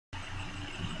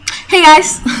Hey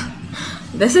guys,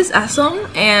 this is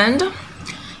Esom, and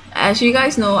as you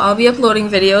guys know, I'll be uploading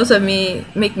videos of me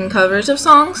making covers of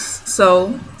songs.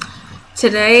 So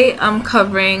today I'm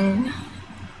covering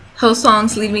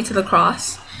Hillsong's "Lead Me to the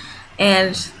Cross,"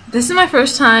 and this is my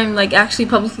first time actually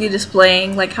publicly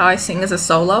displaying how I sing as a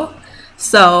solo.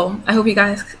 So I hope you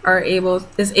guys are able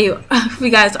to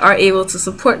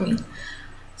support me.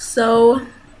 So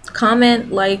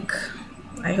comment,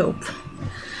 I hope.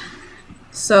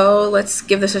 So let's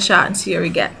give this a shot and see what we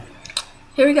get.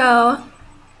 Here we go.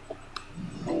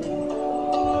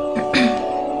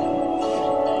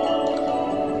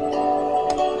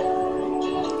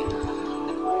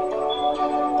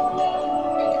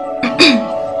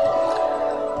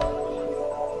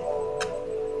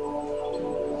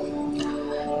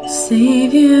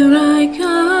 Savior, I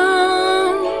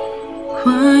come,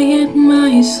 quiet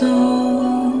my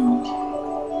soul.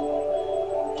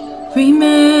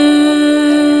 Remember,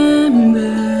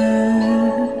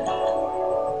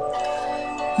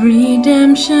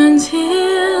 redemption's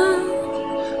hill,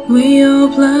 where your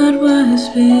blood was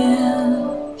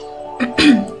spilled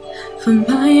for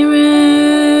my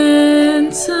ransom.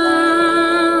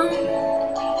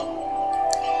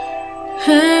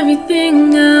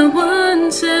 Everything I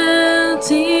once held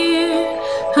dear,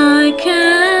 I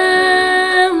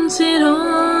count it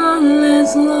all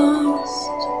as lost.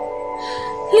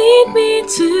 Lead me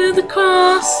to the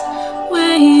cross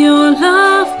where your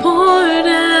love poured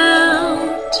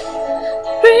out.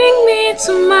 Bring me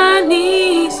to my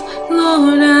knees,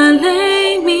 Lord, I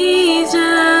lay me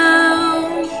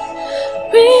down.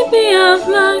 Rid me of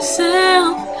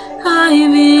myself, I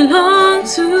belong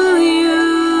to you.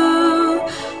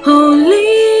 Oh,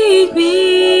 lead me,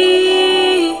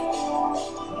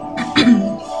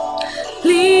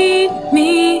 lead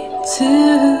me to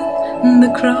the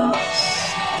cross.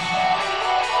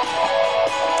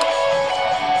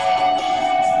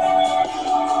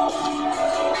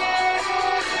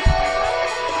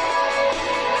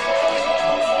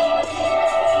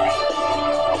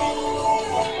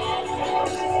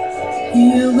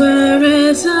 You were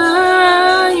as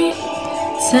I,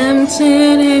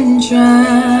 tempted in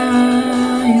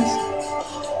trials.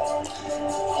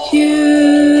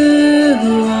 You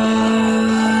are.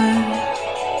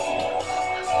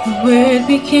 The Word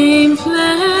became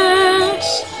flesh,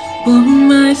 bore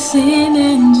my sin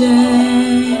and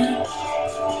death.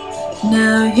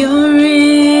 Now you're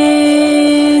risen.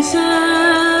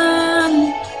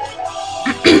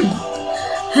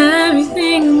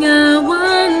 Everything I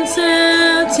once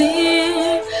held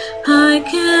dear, I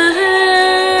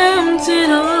count it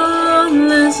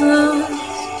all as lost.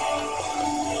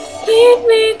 Lead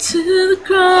me to the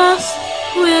cross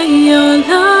where your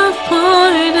love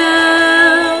poured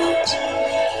out.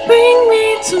 Bring me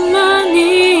to my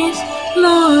knees,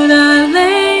 Lord, I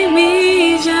lay me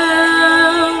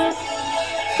down.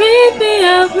 Rid me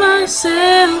of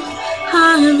myself, I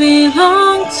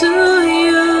belong to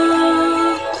you.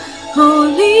 Oh,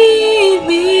 lead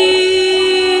me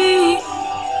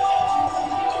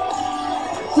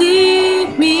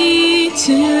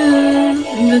to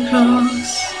the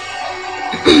cross.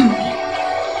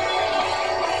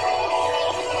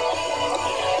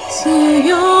 To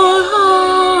your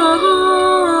heart,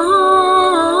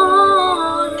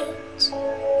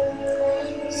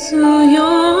 to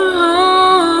your heart.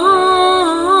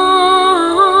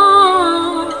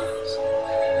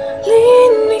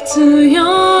 Lead me to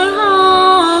your heart.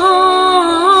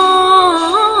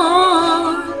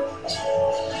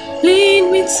 Lead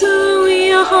me to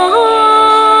your heart.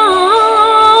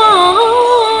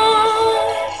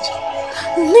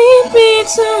 Lead me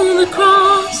to the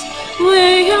cross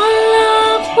where your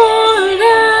love poured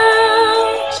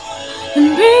out. And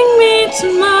bring me to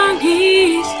my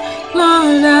knees,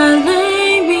 Lord, I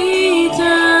lay me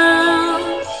down.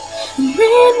 And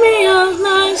rid me of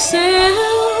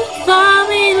myself, I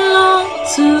belong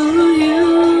to you.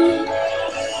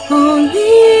 Oh,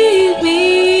 lead me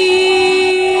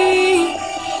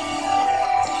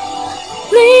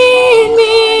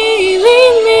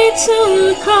to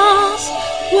the cross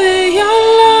where your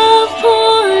love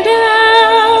poured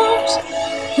out.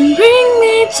 And bring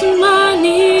me to my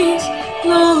knees,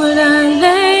 Lord, I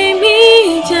lay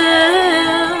me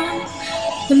down.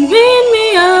 And rid me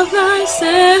of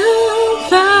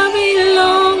myself, I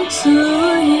belong to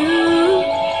you.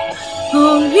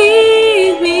 Oh,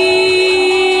 lead me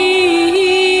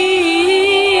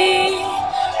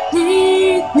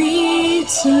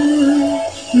to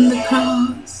the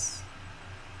cross.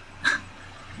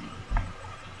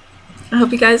 I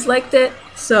hope you guys liked it.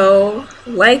 So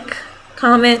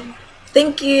comment.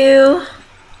 Thank you.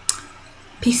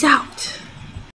 Peace out.